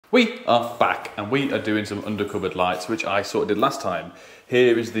We are back and we are doing some undercupboard lights, which I sort of did last time.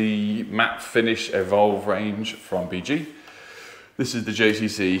 Here is the matte finish Evolve range from BG. This is the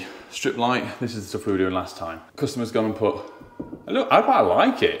JCC strip light. This is the stuff we were doing last time. Customer's gone and put, look, I quite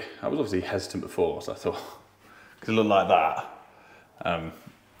like it. I was obviously hesitant before, so I thought, because it looked like that.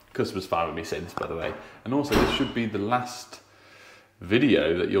 Customer's fine with me saying this, by the way. And also, this should be the last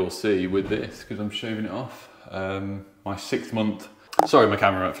video that you'll see with this, because I'm shaving it off. My 6th month, sorry, my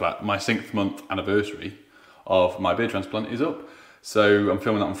camera went flat. My 6th month anniversary of my beard transplant is up. So I'm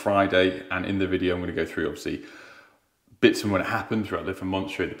filming that on Friday, and in the video, I'm going to go through, obviously, bits from when it happened throughout different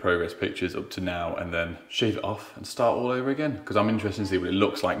months, show the progress pictures up to now, and then shave it off and start all over again. Because I'm interested to see what it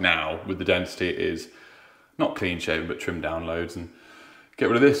looks like now with the density it is. Not clean shaven, but trimmed down loads, and get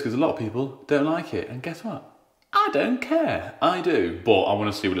rid of this, because a lot of people don't like it. And guess what? I don't care. I do, but I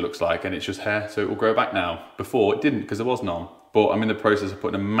want to see what it looks like, and it's just hair, so it will grow back now. Before, it didn't, because there was none. But I'm in the process of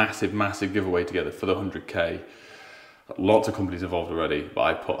putting a massive, massive giveaway together for the 100K. Lots of companies involved already, but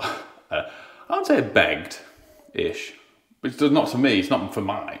I put, I would say begged-ish. But it's not for me, it's not for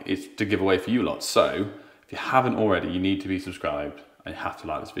mine, it's to give away for you lot. So, if you haven't already, you need to be subscribed, and you have to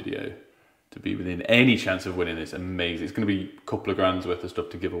like this video to be within any chance of winning this amazing. It's going to be a couple of grand's worth of stuff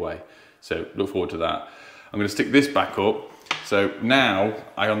to give away. So, look forward to that. I'm going to stick this back up. So now,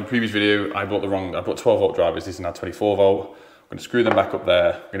 on the previous video, I bought 12 volt drivers. These are now 24 volt. I'm going to screw them back up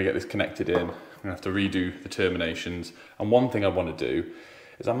there. I'm going to get this connected in. I'm going to have to redo the terminations. And one thing I want to do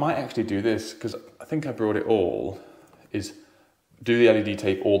is I might actually do this, because I think I brought it all, is do the LED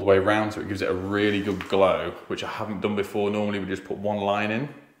tape all the way around so it gives it a really good glow, which I haven't done before. Normally we just put one line in,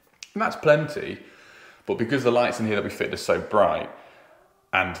 and that's plenty. But because the lights in here that we fitted are so bright,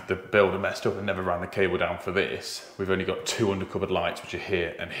 and the builder messed up and never ran the cable down for this, we've only got 2 undercupboard lights, which are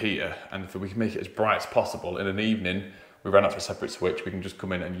here and here. And if we can make it as bright as possible, in an evening, we ran out for a separate switch, we can just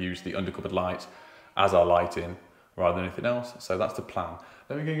come in and use the undercupboard lights as our lighting rather than anything else. So that's the plan.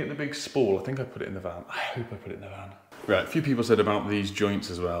 Then we're gonna get the big spool. I think I put it in the van. I hope I put it in the van. Right, a few people said about these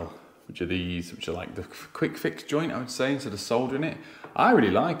joints as well, which are these, which are like the quick fix joint, I would say, instead of soldering it. I really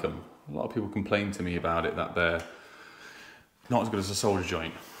like them. A lot of people complain to me about it, that they're not as good as a solder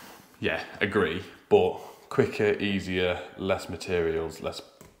joint. Yeah, agree, but quicker, easier, less materials, less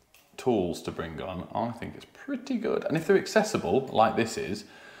tools to bring on. I think it's pretty good. And if they're accessible, like this is,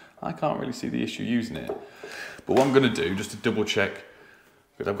 I can't really see the issue using it. But what I'm gonna do, just to double check,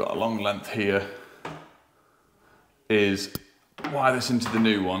 because I've got a long length here, is wire this into the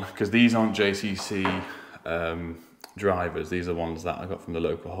new one, because these aren't JCC drivers. These are ones that I got from the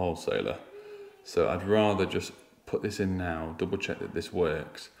local wholesaler. So I'd rather just put this in now, double check that this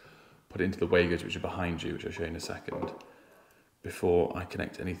works, put it into the Wagers, which are behind you, which I'll show you in a second, before I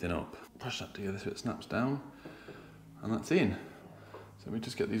connect anything up. Push that together so it snaps down, and that's in. So we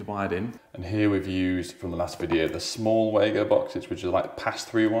just get these wired in. And here we've used, from the last video, the small Wago boxes, which are like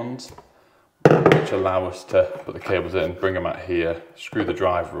pass-through ones, which allow us to put the cables in, bring them out here, screw the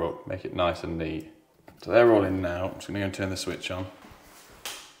driver up, make it nice and neat. So they're all in now. I'm just gonna go and turn the switch on.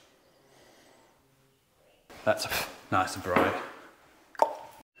 That's nice and bright.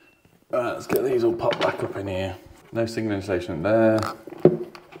 Right, let's get these all popped back up in here. No single insulation there.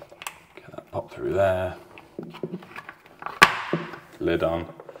 Get that popped through there. Lid on.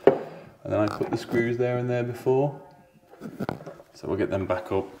 And then I put the screws there and there before. So we'll get them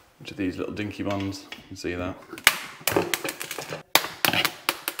back up, which are these little dinky ones. You can see that.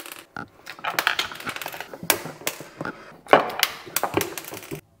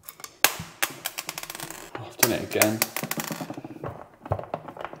 Again.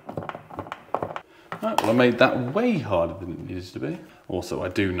 Right, well, I made that way harder than it needed to be. Also, I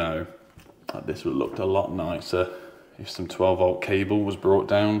do know that this would have looked a lot nicer if some 12 volt cable was brought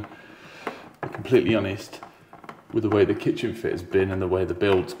down. To be completely honest, with the way the kitchen fit has been and the way the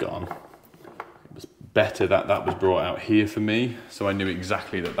build's gone, it was better that that was brought out here for me, so I knew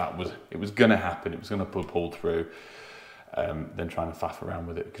exactly that it was going to happen, it was going to pull through, than trying to faff around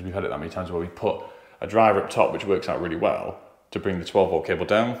with it, because we've had it that many times where we put a driver up top, which works out really well, to bring the 12 volt cable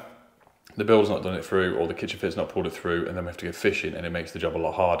down. The builder's not done it through, or the kitchen fit's not pulled it through, and then we have to go fishing, and it makes the job a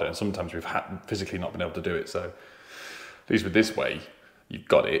lot harder. And sometimes we've physically not been able to do it. So at least with this way, you've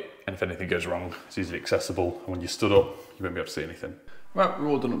got it, and if anything goes wrong, it's easily accessible. And when you stood up, you won't be able to see anything. Right, we're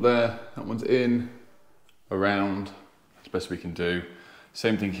all done up there. That one's in, around, that's the best we can do.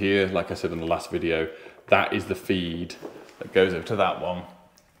 Same thing here, like I said in the last video, that is the feed that goes over to that one,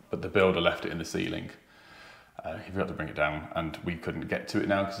 but the builder left it in the ceiling. He forgot to bring it down, and we couldn't get to it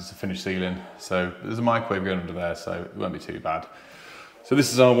now because it's a finished ceiling. So there's a microwave going under there, so it won't be too bad. So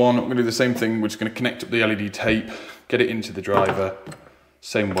this is our one. I'm going to do the same thing. We're just going to connect up the LED tape, get it into the driver,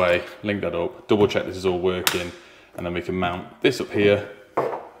 Same way, link that up, double check this is all working, and then we can mount this up here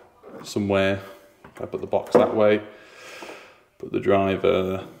somewhere. If I put the box that way, put the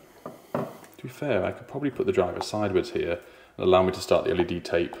driver, to be fair, I could probably put the driver sideways here and allow me to start the LED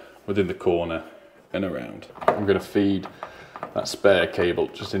tape within the corner and around. I'm going to feed that spare cable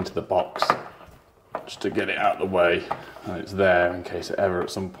just into the box, just to get it out of the way, and it's there in case ever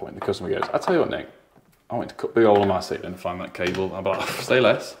at some point the customer goes, I'll tell you what, Nick, I want to cut the hole on my seat and find that cable. I'm like, say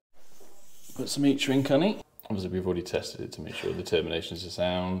less. Put some heat shrink on it. Obviously we've already tested it to make sure the terminations are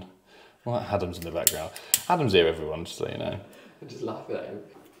sound. Well, Adam's in the background. Adam's here, everyone, just so you know. I'm just laughing at him.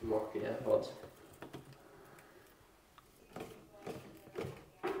 Mocking AirPods.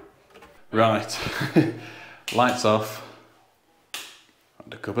 Right, lights off.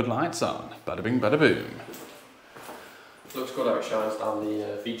 And the cupboard lights on. Bada bing, bada boom. Looks good how it shines down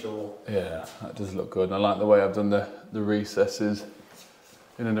the feature wall. Yeah, that does look good. And I like the way I've done the recesses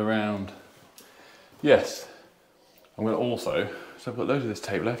in and around. Yes, I'm going to also, so I've got loads of this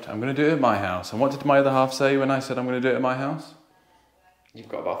tape left, I'm going to do it at my house. And what did my other half say when I said I'm going to do it at my house? You've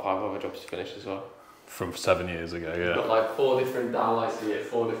got about 5 other jobs to finish as well. From 7 years ago, yeah. You've got like 4 different downlights here,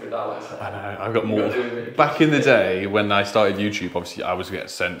 4 different downlights here. I know, I've got more. Back in the day when I started YouTube, obviously I was getting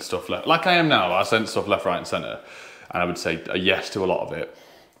sent stuff left, like I am now, I sent stuff left, right and centre. And I would say a yes to a lot of it.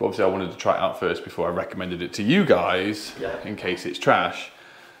 But obviously I wanted to try it out first before I recommended it to you guys, in case it's trash.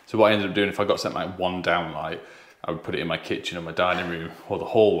 So what I ended up doing, if I got sent like one downlight, I would put it in my kitchen or my dining room or the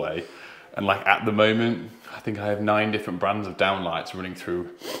hallway. And like at the moment, I think I have 9 different brands of downlights running through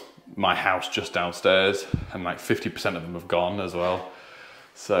my house just downstairs, and like 50% of them have gone as well.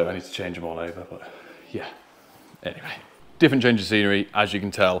 So I need to change them all over, but yeah. Anyway, different change of scenery, as you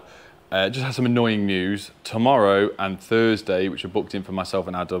can tell. Just had some annoying news. Tomorrow and Thursday, which are booked in for myself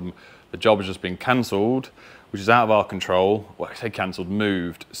and Adam, the job has just been cancelled, which is out of our control. Well, I say cancelled,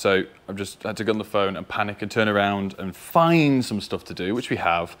 moved. So I've just had to get on the phone and panic and turn around and find some stuff to do, which we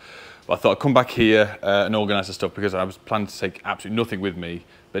have. But I thought I'd come back here and organise the stuff, because I was planning to take absolutely nothing with me.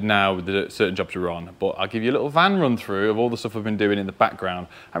 But now the certain jobs are on. But I'll give you a little van run through of all the stuff I've been doing in the background.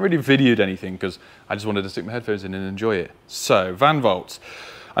 I haven't really videoed anything because I just wanted to stick my headphones in and enjoy it. So, van volts.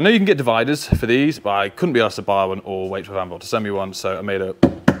 I know you can get dividers for these, but I couldn't be asked to buy one or wait for van volt to send me one. So I made a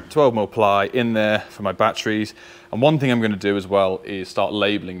 12mm ply in there for my batteries. And one thing I'm going to do as well is start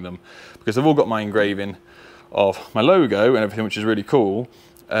labelling them, because I've all got my engraving of my logo and everything, which is really cool.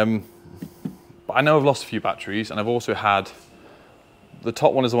 But I know I've lost a few batteries, and I've also had, the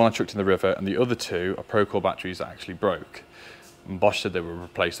top one is the one I chucked in the river, and the other 2 are Procore batteries that actually broke. And Bosch said they would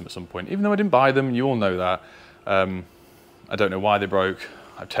replace them at some point, even though I didn't buy them, you all know that. I don't know why they broke.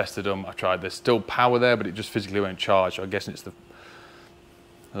 I've tested them, I've tried, there's still power there, but it just physically won't charge. So I'm guessing it's the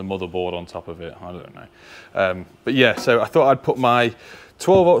motherboard on top of it, I don't know. But yeah, so I thought I'd put my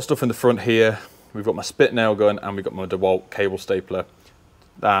 12-volt stuff in the front here. We've got my spit nail gun, and we've got my DeWalt cable stapler,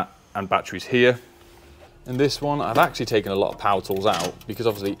 that, and batteries here. In this one, I've actually taken a lot of power tools out, because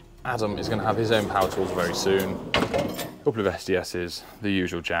obviously Adam is going to have his own power tools very soon. A couple of SDSs, the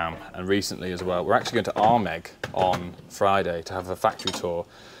usual jam, and recently as well, we're actually going to Armeg on Friday to have a factory tour.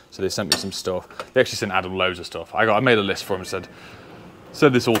 So they sent me some stuff. They actually sent Adam loads of stuff. I made a list for him and said,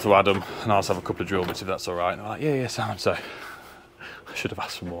 send this all to Adam, and I'll just have a couple of drill bits if that's all right. And I'm like, yeah, sound. So I should have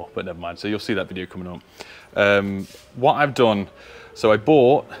asked for more, but never mind. So you'll see that video coming up. What I've done, so I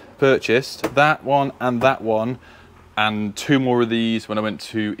purchased that one, and 2 more of these when I went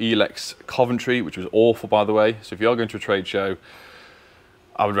to Elex Coventry, which was awful, by the way. So if you are going to a trade show,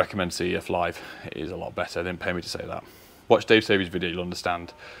 I would recommend CEF Live. It is a lot better. They didn't pay me to say that. Watch Dave Savey's video, you'll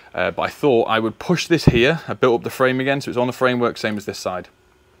understand. But I thought I would push this here. I built up the frame again, so it's on the framework, same as this side.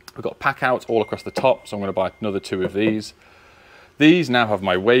 We've got Packout all across the top, so I'm going to buy another 2 of these. These now have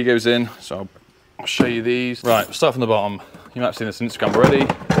my Wagos in, so I'll show you these. Right, we'll start from the bottom. You might have seen this on Instagram already.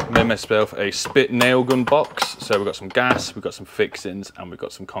 I made myself a spit nail gun box. So we've got some gas, we've got some fixings, and we've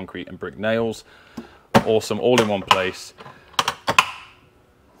got some concrete and brick nails. Awesome, all in one place.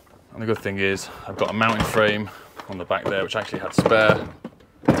 And the good thing is, I've got a mounting frame on the back there, which actually had spare,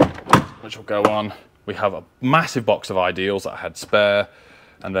 which will go on. We have a massive box of Ideals that I had spare.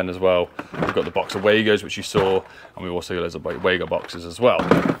 And then as well, we've got the box of Wagos, which you saw, and we've also got loads of Wago boxes as well.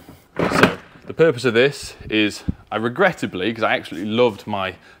 So the purpose of this is, I regrettably, because I actually loved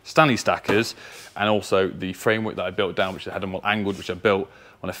my Stanley stackers, and also the framework that I built down, which I had them all angled, which I built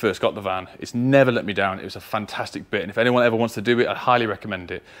when I first got the van. It's never let me down. It was a fantastic bit, and if anyone ever wants to do it, I highly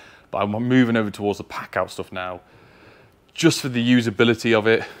recommend it. But I'm moving over towards the Packout stuff now, just for the usability of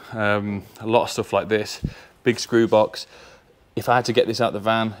it. A lot of stuff like this, big screw box. If I had to get this out of the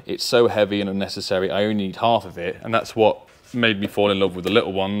van, it's so heavy and unnecessary, I only need half of it, and that's what made me fall in love with the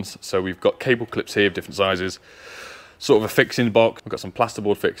little ones. So we've got cable clips here of different sizes, sort of a fixing box. We've got some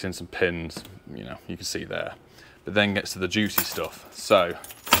plasterboard fixings, some pins, you know, you can see there. But then gets to the juicy stuff. So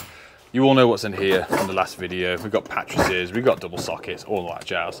you all know what's in here from the last video. We've got mattresses, we've got double sockets, all that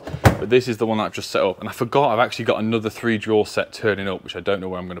jazz. But this is the one that I've just set up. And I forgot I've actually got another 3 drawer set turning up, which I don't know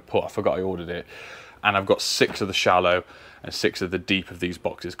where I'm gonna put. I forgot I ordered it. And I've got 6 of the shallow and 6 of the deep of these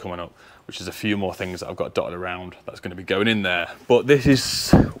boxes coming up, which is a few more things that I've got dotted around that's gonna be going in there. But this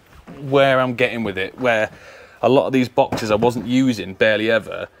is where I'm getting with it, where a lot of these boxes I wasn't using barely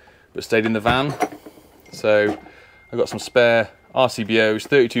ever, but stayed in the van. So I've got some spare RCBOs,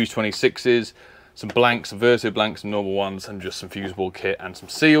 32s, 26s, some blanks, some Verto blanks, some normal ones, and just some fusible kit and some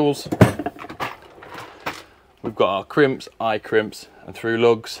seals. We've got our crimps, eye crimps, and through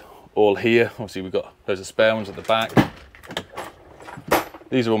lugs all here. Obviously we've got loads of spare ones at the back.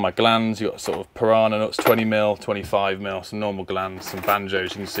 These are all my glands. You've got sort of piranha nuts, 20mm, 25mm, some normal glands, some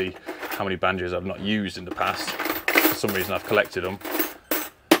banjos. You can see how many banjos I've not used in the past. For some reason I've collected them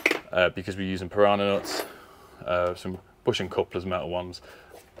because we're using piranha nuts, some bush and couplers, metal ones,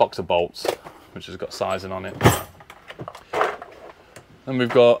 box of bolts, which has got sizing on it. And we've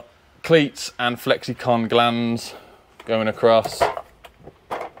got cleats and flexicon glands going across,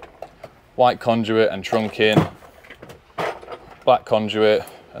 white conduit and trunking, black conduit,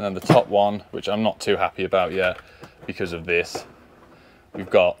 and then the top one, which I'm not too happy about yet because of this. We've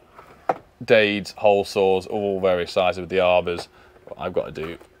got dades, hole saws, all various sizes with the arbors, but I've got to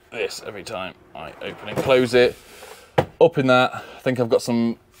do this every time I open and close it. Up in that, I think I've got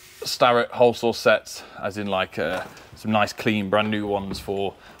some Starrett hole saw sets, as in like some nice clean brand new ones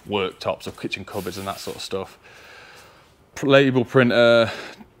for worktops or kitchen cupboards and that sort of stuff. Label printer,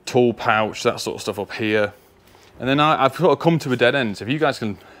 tool pouch, that sort of stuff up here. And then I've sort of come to a dead end, so if you guys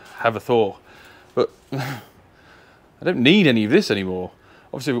can have a thought, but I don't need any of this anymore.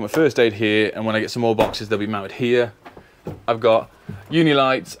 Obviously I've got my first aid here, and when I get some more boxes they'll be mounted here. I've got uni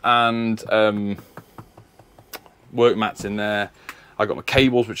lights and work mats in there. I've got my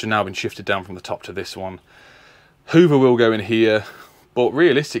cables, which have now been shifted down from the top to this one. Hoover will go in here, but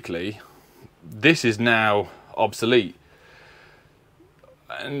realistically this is now obsolete.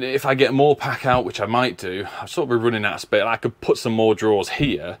 And if I get more pack out, which I might do, I'll sort of be running out of space. I could put some more drawers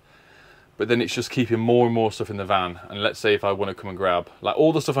here, but then it's just keeping more and more stuff in the van. And let's say if I want to come and grab, like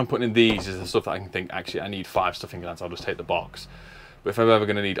all the stuff I'm putting in these is the stuff that I can think, actually I need 5 stuffing glands, I'll just take the box. But if I'm ever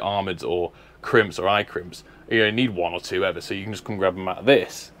going to need armoreds or crimps or eye crimps, you only need 1 or 2 ever, so you can just come grab them out of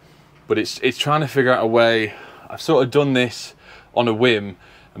this. But it's trying to figure out a way. I've sort of done this on a whim,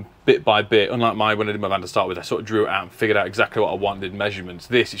 and bit by bit, unlike when I did my van to start with, I sort of drew it out and figured out exactly what I wanted, measurements.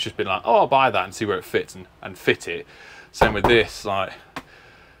 This, it's just been like, oh, I'll buy that and see where it fits and fit it. Same with this, like,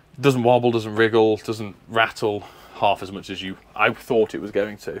 it doesn't wobble, doesn't wriggle, doesn't rattle half as much as I thought it was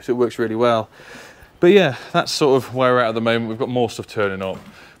going to, so it works really well. But yeah, that's sort of where we're at the moment. We've got more stuff turning up,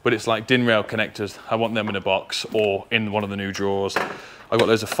 but it's like DIN rail connectors. I want them in a box or in one of the new drawers. I've got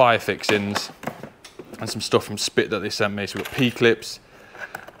loads of fire fixings and some stuff from Spit that they sent me. So we've got P-clips.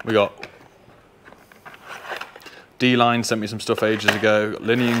 We got D-Line sent me some stuff ages ago. Got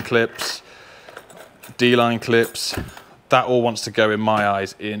Linear clips, D-Line clips. That all wants to go, in my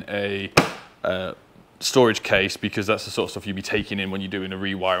eyes, in a storage case, because that's the sort of stuff you'd be taking in when you're doing a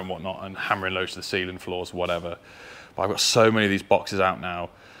rewire and whatnot and hammering loads to the ceiling, floors, whatever. But I've got so many of these boxes out now.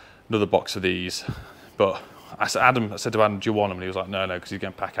 Another box of these. But I said to Adam, do you want them? And he was like, no, because he's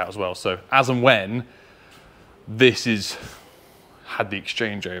going to pack out as well. So as and when this is had the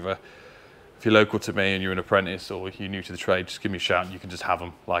exchange over, if you're local to me and you're an apprentice or you're new to the trade, just give me a shout and you can just have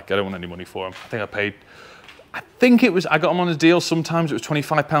them. Like, I don't want any money for them. I got them on a deal. Sometimes it was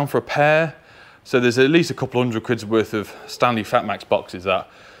 £25 for a pair. So there's at least a couple £100 worth of Stanley Fatmax boxes that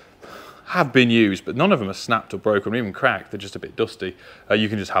have been used, but none of them are snapped or broken or even cracked. They're just a bit dusty. You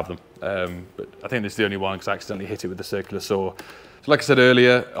can just have them. But I think this is the only one because I accidentally hit it with the circular saw. So like I said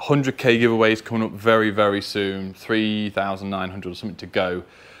earlier, 100k giveaways coming up very, very soon. 3,900 or something to go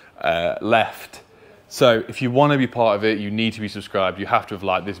left. So if you want to be part of it, you need to be subscribed. You have to have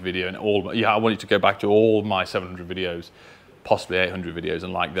liked this video and I want you to go back to all my 700 videos, possibly 800 videos,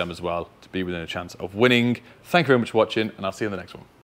 and like them as well to be within a chance of winning. Thank you very much for watching, and I'll see you in the next one.